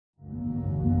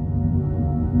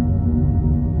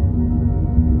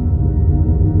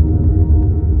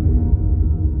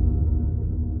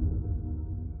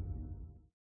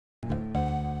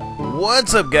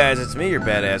What's up, guys? It's me, your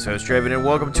badass host, Draven, and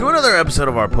welcome to another episode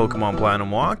of our Pokemon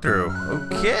Platinum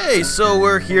walkthrough. Okay, so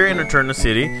we're here in Eterna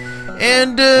City,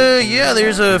 and yeah,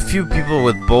 there's a few people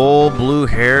with bold blue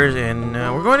hairs, and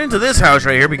we're going into this house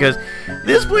right here because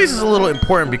this place is a little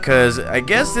important because I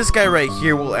guess this guy right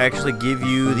here will actually give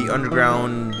you the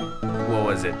underground, what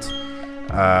was it,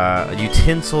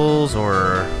 utensils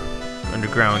or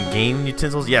underground game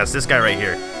utensils? Yes, this guy right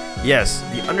here. Yes,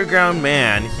 the underground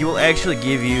man, he will actually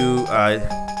give you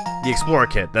the Explorer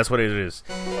Kit. That's what it is.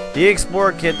 The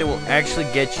Explorer Kit that will actually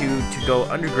get you to go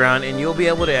underground, and you'll be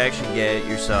able to actually get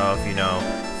yourself, you know,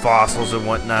 fossils and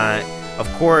whatnot. Of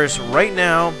course, right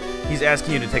now, he's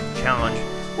asking you to take the challenge,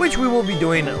 which we will be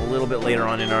doing a little bit later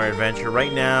on in our adventure.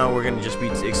 Right now, we're going to just be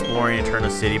exploring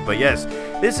Eterna City. But yes,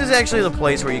 this is actually the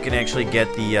place where you can actually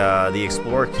get the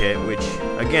Explorer Kit, which,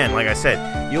 again, like I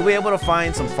said, you'll be able to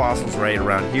find some fossils right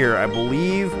around here. I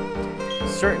believe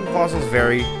certain fossils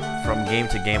vary from game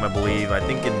to game, I believe. I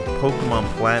think in Pokemon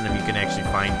Platinum, you can actually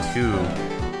find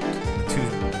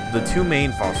the two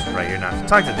main fossils right here. Now, if you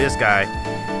talk to this guy's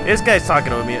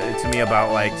talking to me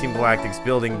about, like, Team Galactic's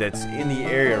building that's in the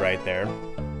area right there.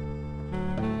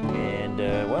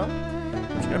 Well,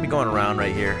 I'm just going to be going around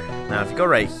right here. Now, if you go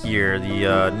right here,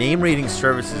 the name rating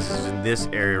services is in this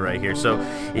area right here. So,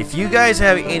 if you guys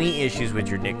have any issues with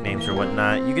your nicknames or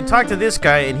whatnot, you can talk to this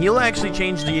guy, and he'll actually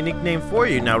change the nickname for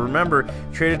you. Now, remember,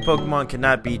 traded Pokemon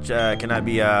cannot be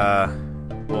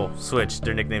switched.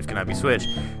 Their nicknames cannot be switched.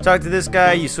 Talk to this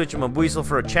guy, you switch him a Buizel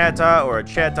for a Chatot or a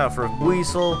Chatot for a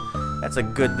Buizel. That's a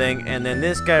good thing. And then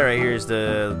this guy right here is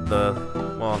the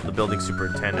building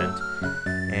superintendent.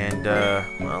 And,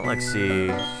 well, let's see.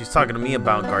 She's talking to me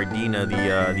about Giratina,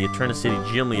 the Eterna City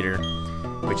gym leader,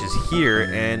 which is here.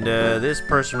 And, this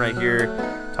person right here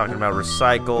talking about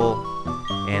recycle.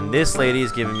 And this lady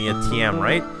is giving me a TM,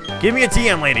 right? Give me a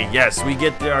TM, lady. Yes, we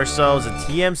get ourselves a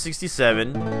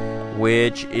TM67,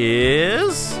 which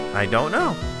is... I don't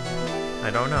know.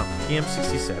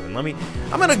 TM67.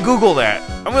 I'm gonna Google that.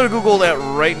 I'm gonna Google that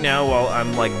right now while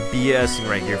I'm, like, BSing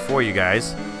right here for you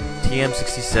guys.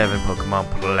 TM67 Pokemon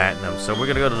Platinum. So we're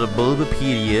gonna go to the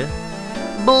Bulbapedia.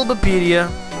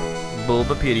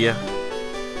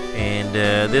 And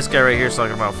this guy right here is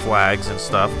talking about flags and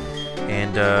stuff.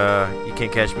 And you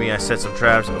can't catch me. I set some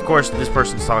traps. Of course, this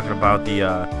person's talking about the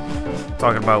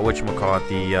whatchamacallit,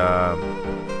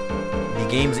 the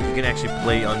games that you can actually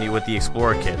play on with the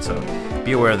Explorer Kit. So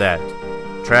be aware of that.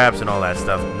 Traps and all that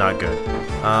stuff, not good.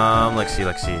 Let's see.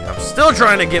 I'm still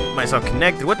trying to get myself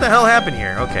connected. What the hell happened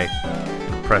here? Okay.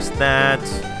 Press that.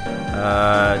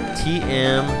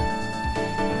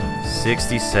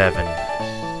 TM67.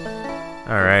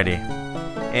 Alrighty.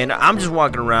 And I'm just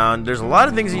walking around. There's a lot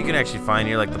of things that you can actually find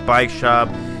here, like the bike shop.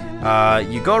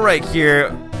 You go right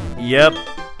here. Yep.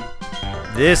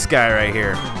 This guy right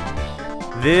here.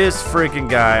 This freaking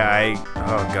guy.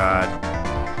 Oh, God.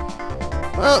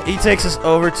 Well, he takes us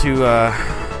over to,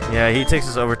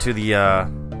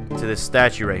 to this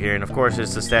statue right here, and of course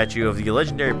it's the statue of the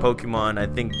legendary Pokemon, I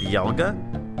think Dialga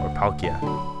or Palkia.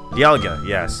 Dialga,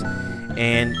 yes.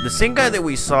 And the same guy that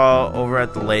we saw over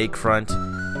at the lakefront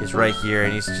is right here,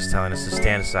 and he's just telling us to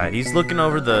stand aside. He's looking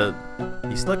over the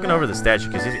statue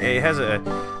because it has I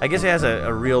guess it has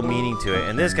a real meaning to it.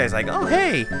 And this guy's like, oh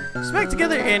hey, smack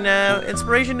together in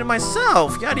inspiration to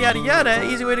myself, yada yada yada.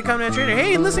 Easy way to come to a trainer.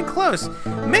 Hey, listen close.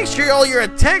 Make sure all your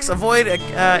attacks avoid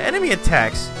enemy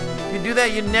attacks. If you do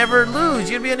that, you never lose.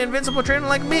 You'd be an invincible trainer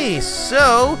like me.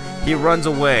 So he runs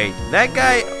away. That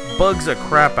guy bugs the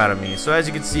crap out of me. So as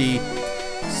you can see,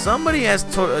 somebody has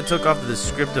took off the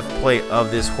descriptive plate of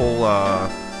this whole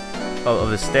of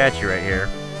the statue right here.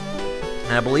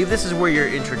 And I believe this is where you're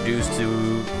introduced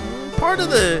to part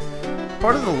of the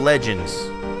legends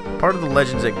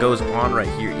that goes on right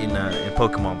here in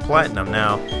Pokemon Platinum.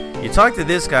 Now, you talk to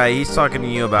this guy, he's talking to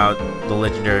you about the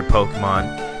legendary Pokemon.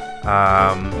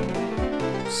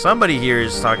 Somebody here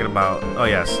is talking about, oh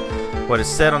yes, what is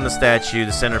said on the statue,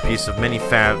 the centerpiece of many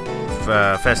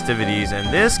festivities.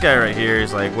 And this guy right here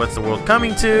is like, what's the world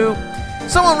coming to?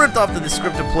 Someone ripped off the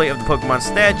descriptive plate of the Pokemon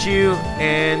statue,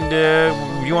 and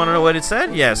you want to know what it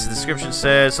said? Yes, the description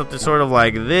says something sort of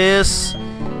like this.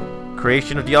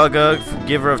 Creation of Dialga,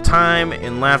 giver of time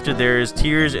and laughter, there is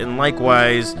tears, and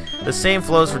likewise, the same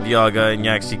flows for Dialga. And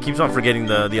yeah, he keeps on forgetting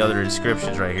the other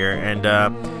inscriptions right here. And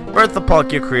birth of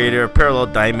Palkia, creator of parallel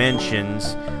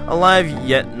dimensions, alive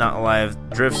yet not alive,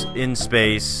 drifts in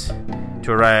space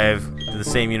to arrive to the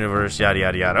same universe, yada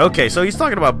yada yada. Okay, so he's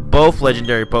talking about both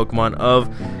legendary Pokemon of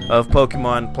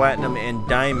Pokemon Platinum and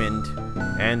Diamond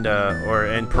and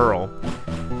Pearl,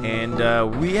 and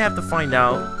we have to find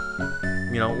out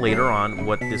you know, later on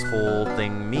what this whole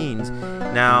thing means.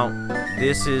 Now,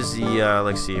 this is the,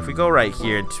 let's see, if we go right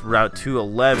here to Route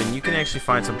 211, you can actually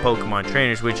find some Pokemon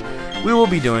trainers, which we will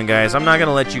be doing, guys. I'm not going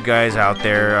to let you guys out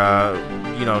there,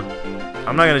 you know,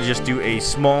 I'm not going to just do a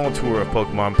small tour of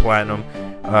Pokemon Platinum,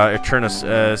 Eterna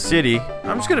City.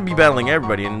 I'm just going to be battling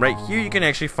everybody, and right here you can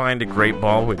actually find a Great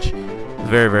Ball, which is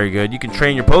very, very good. You can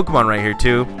train your Pokemon right here,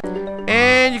 too.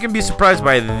 And you can be surprised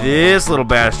by this little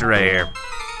bastard right here.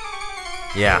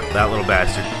 Yeah, that little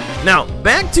bastard. Now,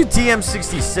 back to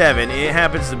TM67. It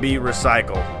happens to be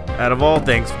Recycle. Out of all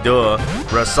things, duh,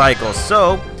 Recycle.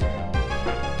 So,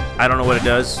 I don't know what it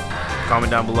does.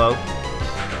 Comment down below.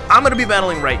 I'm going to be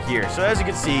battling right here. So, as you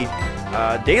can see,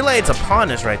 Daylight's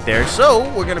upon us right there. So,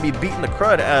 we're going to be beating the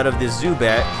crud out of this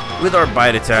Zubat with our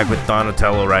Bite Attack with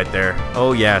Donatello right there.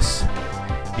 Oh, yes.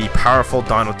 The powerful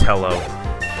Donatello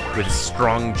with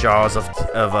strong jaws of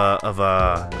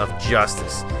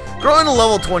justice. Growing to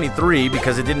level 23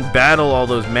 because it didn't battle all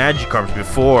those Magikarps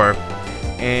before.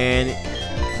 And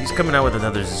he's coming out with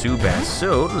another Zubat.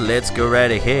 So, let's go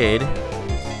right ahead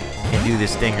and do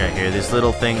this thing right here. This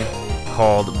little thing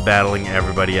called battling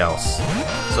everybody else.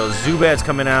 So, Zubat's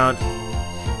coming out.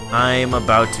 I'm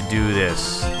about to do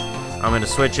this. I'm going to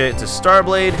switch it to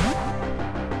Starblade.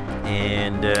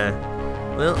 And,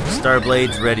 well,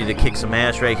 Starblade's ready to kick some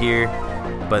ass right here.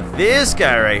 But this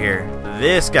guy right here,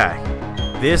 this guy,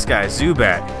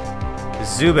 Zubat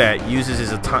uses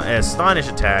his Astonish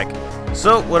attack.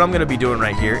 So what I'm going to be doing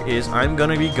right here is I'm going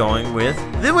to be going with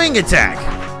the Wing Attack.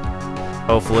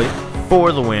 Hopefully,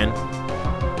 for the win.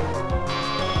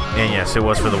 And yes, it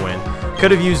was for the win. Could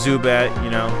have used Zubat,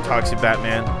 you know, Toxic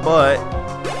Batman, but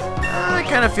I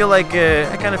kind of feel like getting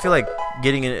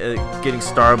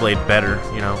Starblade better,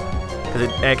 you know. Because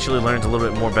it actually learns a little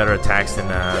bit more better attacks than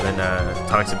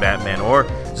Toxic Batman or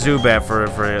Zubat for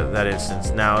that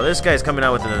instance. Now, this guy's coming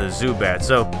out with another Zubat,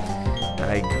 so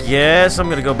I guess I'm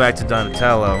going to go back to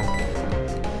Donatello.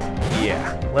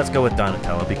 Yeah, let's go with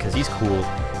Donatello because he's cool.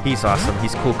 He's awesome.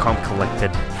 He's cool, calm,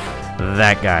 collected.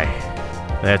 That guy.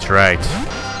 That's right.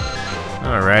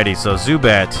 Alrighty, so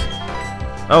Zubat.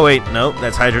 Oh, wait, nope,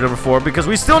 that's Hydra number 4 because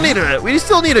we still need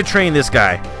to train this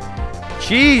guy.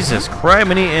 Jesus,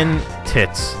 criminy and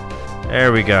tits.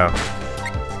 There we go.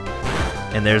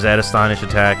 And there's that Astonish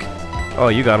attack. Oh,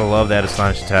 you gotta love that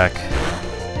Astonish attack.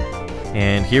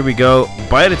 And here we go.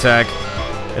 Bite attack.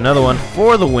 Another one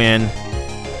for the win.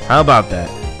 How about that?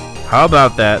 How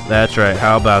about that? That's right.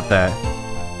 How about that?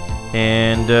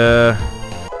 And,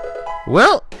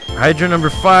 well, Hydra number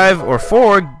 5 or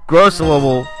 4 grows to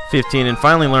level 15 and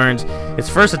finally learns its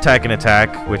first attack and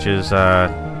attack, which is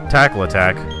tackle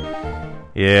attack.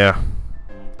 Yeah.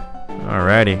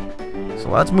 Alrighty. So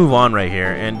let's move on right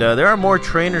here. And there are more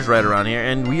trainers right around here.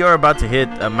 And we are about to hit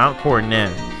Mount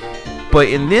Coronet. But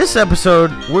in this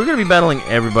episode, we're going to be battling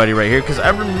everybody right here. Because I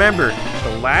remember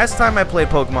the last time I played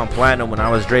Pokemon Platinum when I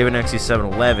was Draven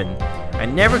XC711, I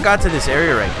never got to this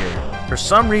area right here. For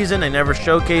some reason, I never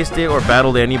showcased it or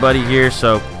battled anybody here.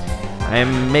 So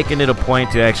I'm making it a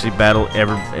point to actually battle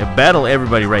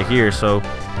everybody right here. So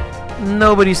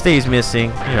nobody stays missing,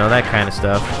 you know, that kind of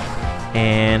stuff.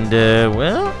 And,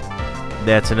 well,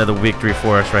 that's another victory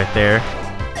for us right there.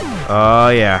 Oh,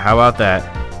 yeah, how about that?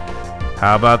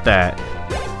 How about that?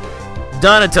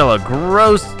 Donatello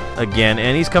grows again,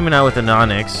 and he's coming out with an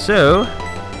Onyx, so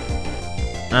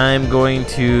I'm going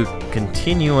to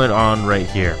continue it on right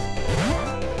here.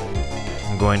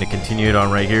 Going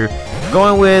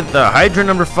with Hydra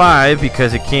number 5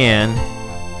 because it can.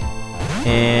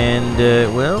 And,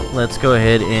 well, let's go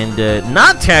ahead and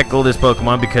not tackle this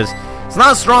Pokemon because it's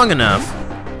not strong enough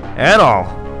at all.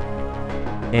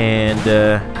 And,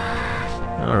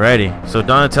 alrighty. So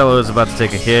Donatello is about to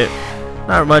take a hit.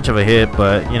 Not much of a hit,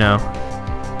 but, you know,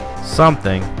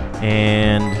 something.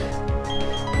 And,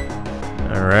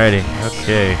 alrighty.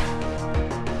 Okay.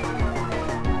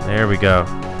 There we go.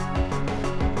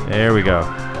 There we go.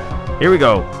 Here we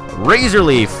go. Razor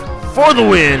Leaf for the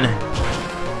win.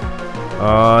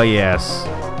 Oh, yes.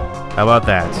 How about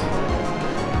that?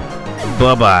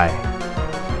 Bye-bye.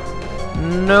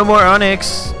 No more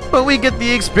Onyx, but we get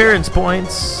the experience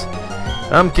points.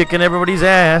 I'm kicking everybody's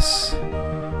ass.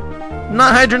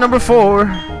 Not Hydra number 4.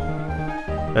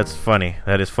 That's funny.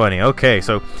 That is funny. Okay,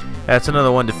 so that's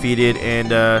another one defeated.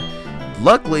 And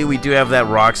luckily, we do have that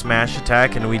Rock Smash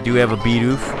attack, and we do have a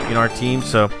Bidoof in our team,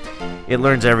 so it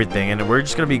learns everything. And we're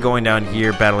just going to be going down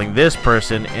here battling this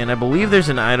person, and I believe there's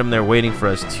an item there waiting for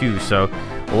us too. So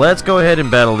let's go ahead and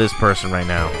battle this person right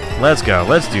now. Let's go.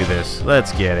 Let's do this.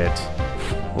 Let's get it.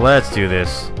 Let's do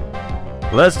this.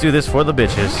 Let's do this for the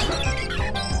bitches.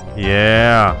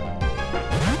 Yeah.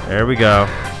 There we go.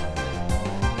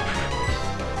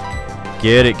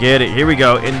 Get it, get it. Here we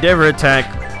go. Endeavor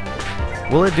attack.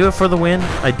 Will it do it for the win?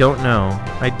 I don't know.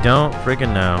 I don't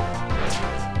freaking know.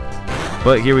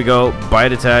 But here we go.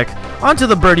 Bite attack. Onto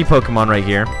the birdie Pokemon right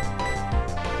here.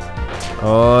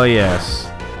 Oh, yes.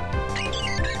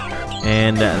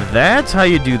 And that's how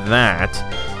you do that.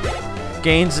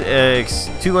 Gains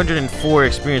 204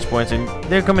 experience points. And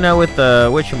they're coming out with,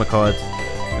 whatchamacallit.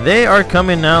 They are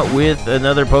coming out with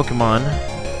another Pokemon.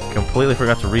 Completely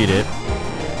forgot to read it.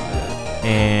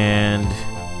 And,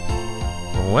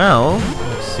 well,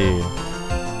 let's see.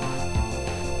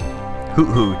 Hoot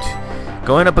Hoot.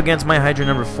 Going up against my Hydra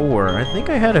number 4. I think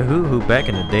I had a Hoot Hoot back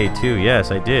in the day, too.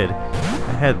 Yes, I did.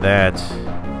 I had that.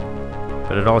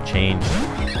 But it all changed.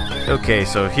 Okay,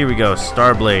 so here we go.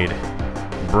 Starblade.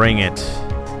 Bring it.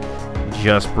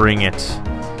 Just bring it.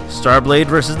 Starblade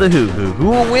versus the Hoot Hoot. Who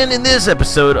will win in this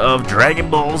episode of Dragon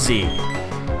Ball Z?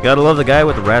 Gotta love the guy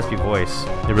with the raspy voice.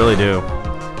 You really do.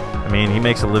 I mean, he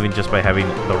makes a living just by having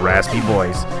the raspy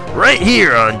voice. Right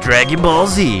here on Dragon Ball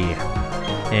Z.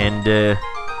 And,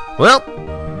 well,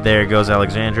 there goes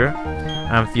Alexandra.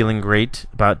 I'm feeling great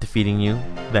about defeating you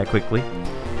that quickly.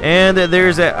 And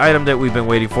there's that item that we've been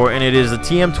waiting for, and it is the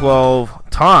TM12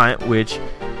 Taunt, which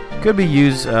could be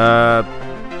used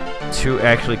to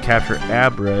actually capture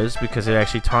Abras, because it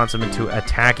actually taunts them into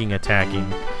attacking.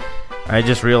 I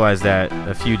just realized that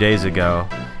a few days ago.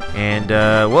 And,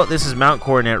 well, this is Mount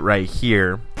Coronet right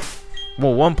here.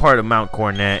 Well, one part of Mount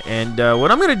Coronet. And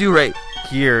what I'm going to do right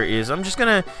here is I'm just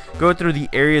going to go through the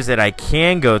areas that I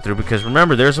can go through, because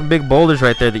remember, there's some big boulders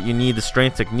right there that you need the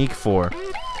strength technique for.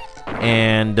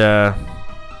 And,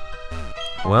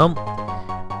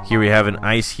 well, here we have an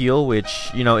Ice Heal, which,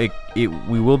 you know,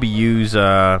 we will be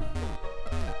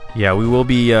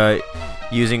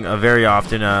using very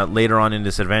often later on in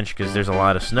this adventure, because there's a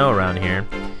lot of snow around here.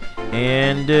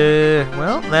 And,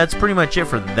 well, that's pretty much it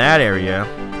for that area.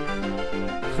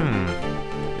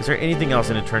 Is there anything else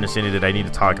in Eterna City that I need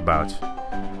to talk about?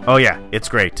 Oh, yeah, it's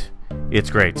great. It's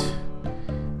great.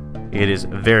 It is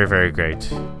very, very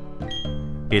great.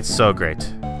 It's so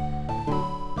great.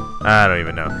 I don't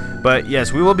even know. But,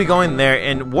 yes, we will be going there.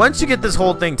 And once you get this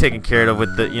whole thing taken care of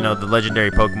with the, you know, the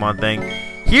legendary Pokemon thing,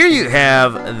 here you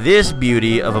have this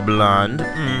beauty of a blonde.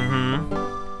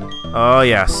 Oh,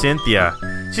 yeah, Cynthia.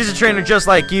 She's a trainer just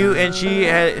like you, and she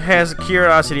has a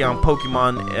curiosity on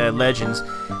Pokemon Legends.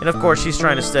 And, of course, she's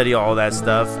trying to study all that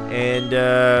stuff. And,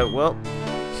 well,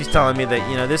 she's telling me that,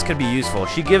 you know, this could be useful.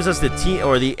 She gives us the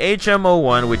the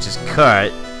HM01, which is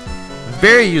cut.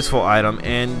 Very useful item.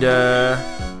 And,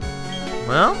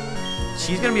 well,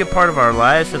 she's going to be a part of our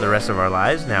lives for the rest of our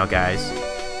lives now, guys.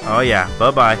 Oh, yeah.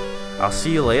 Bye-bye. I'll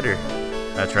see you later.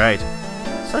 That's right.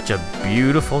 Such a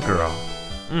beautiful girl.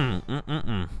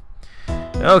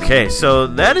 Okay, so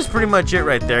that is pretty much it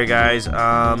right there, guys.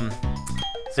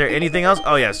 Is there anything else?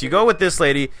 Oh, yes. You go with this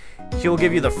lady. She will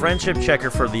give you the friendship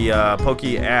checker for the Poke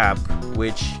app,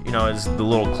 which, you know, is the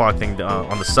little clock thing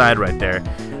on the side right there.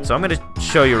 So I'm going to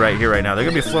show you right here, right now. They're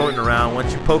going to be floating around.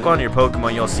 Once you poke on your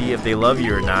Pokemon, you'll see if they love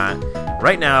you or not.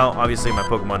 Right now, obviously, my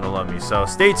Pokemon don't love me. So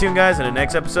stay tuned, guys. In the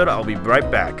next episode, I'll be right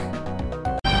back.